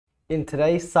In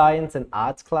today's Science and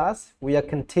Arts class, we are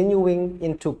continuing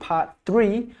into part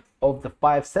 3 of the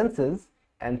 5 senses,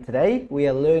 and today we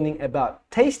are learning about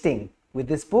tasting with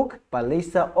this book by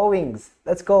Lisa Owings.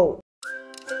 Let's go!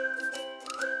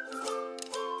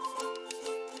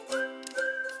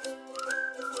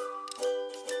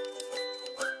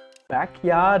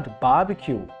 Backyard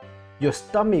barbecue. Your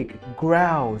stomach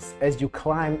growls as you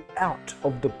climb out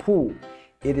of the pool.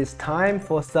 It is time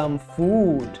for some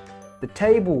food. The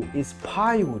table is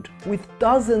piled with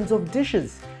dozens of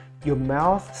dishes. Your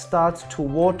mouth starts to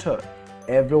water.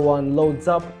 Everyone loads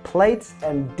up plates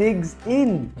and digs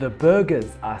in. The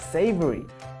burgers are savory.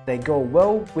 They go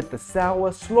well with the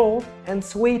sour slaw and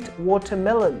sweet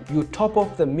watermelon. You top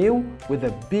off the meal with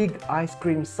a big ice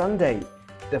cream sundae.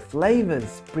 The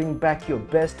flavors bring back your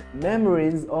best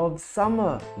memories of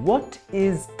summer. What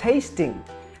is tasting?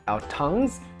 Our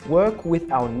tongues work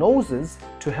with our noses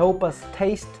to help us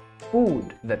taste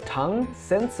food. The tongue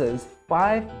senses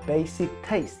 5 basic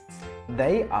tastes.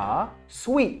 They are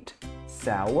sweet,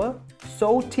 sour,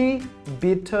 salty,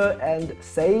 bitter, and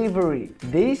savory.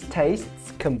 These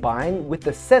tastes combine with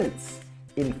the scents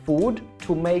in food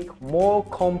to make more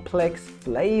complex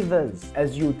flavors.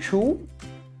 As you chew,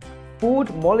 food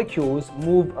molecules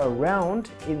move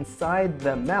around inside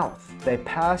the mouth. They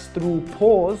pass through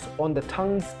pores on the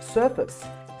tongue's surface.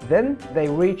 Then they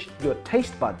reach your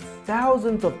taste buds.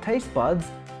 Thousands of taste buds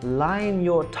line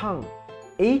your tongue.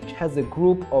 Each has a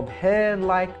group of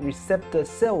hair-like receptor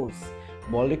cells.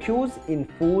 Molecules in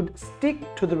food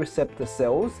stick to the receptor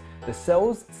cells. The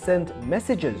cells send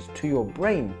messages to your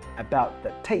brain about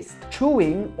the taste.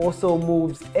 Chewing also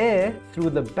moves air through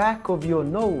the back of your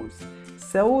nose.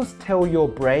 Cells tell your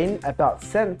brain about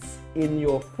scents in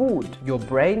your food. Your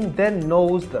brain then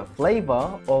knows the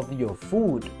flavor of your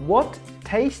food. What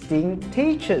tasting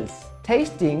teaches?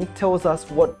 Tasting tells us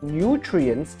what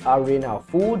nutrients are in our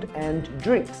food and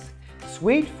drinks.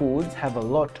 Sweet foods have a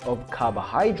lot of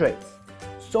carbohydrates.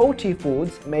 Salty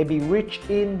foods may be rich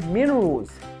in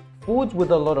minerals. Foods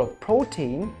with a lot of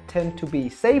protein tend to be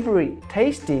savory.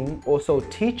 Tasting also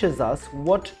teaches us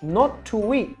what not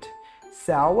to eat.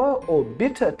 Sour or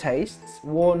bitter tastes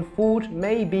warn food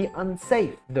may be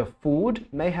unsafe. The food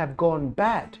may have gone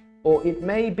bad, or it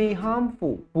may be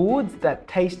harmful. Foods that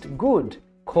taste good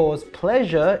cause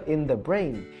pleasure in the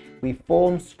brain. We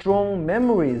form strong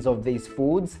memories of these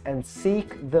foods and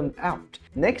seek them out.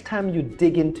 Next time you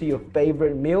dig into your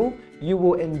favorite meal, you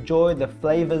will enjoy the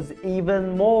flavors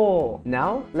even more.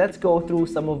 Now, let's go through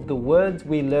some of the words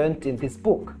we learned in this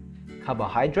book.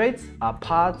 Carbohydrates are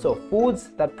parts of foods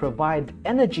that provide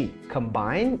energy.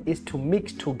 Combine is to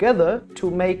mix together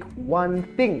to make one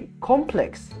thing.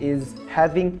 Complex is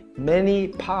having many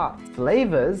parts.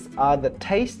 Flavors are the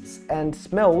tastes and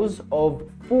smells of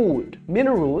food.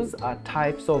 Minerals are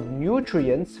types of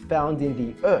nutrients found in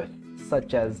the earth,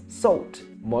 such as salt.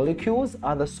 Molecules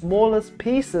are the smallest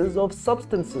pieces of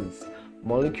substances.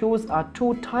 Molecules are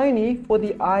too tiny for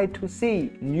the eye to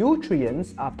see.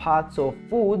 Nutrients are parts of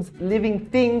foods living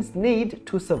things need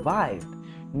to survive.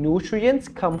 Nutrients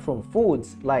come from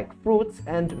foods like fruits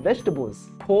and vegetables.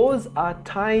 Pores are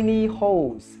tiny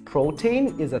holes.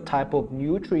 Protein is a type of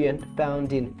nutrient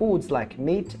found in foods like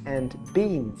meat and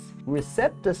beans.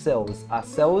 Receptor cells are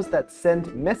cells that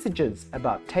send messages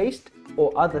about taste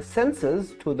or other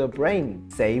senses to the brain.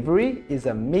 Savory is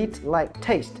a meat-like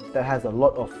taste that has a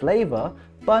lot of flavor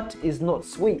but is not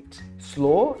sweet.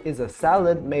 Slaw is a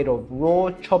salad made of raw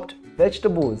chopped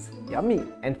vegetables. Yummy!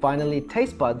 And finally,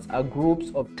 taste buds are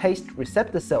groups of taste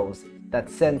receptor cells that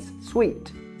sense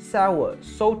sweet, sour,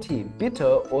 salty,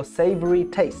 bitter, or savory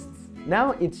tastes.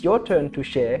 Now it's your turn to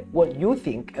share what you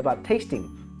think about tasting.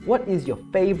 What is your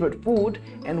favorite food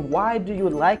and why do you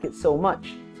like it so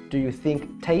much? Do you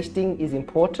think tasting is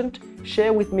important?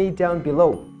 Share with me down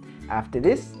below. After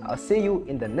this, I'll see you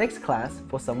in the next class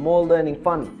for some more learning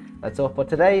fun. That's all for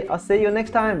today. I'll see you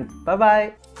next time. Bye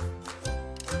bye.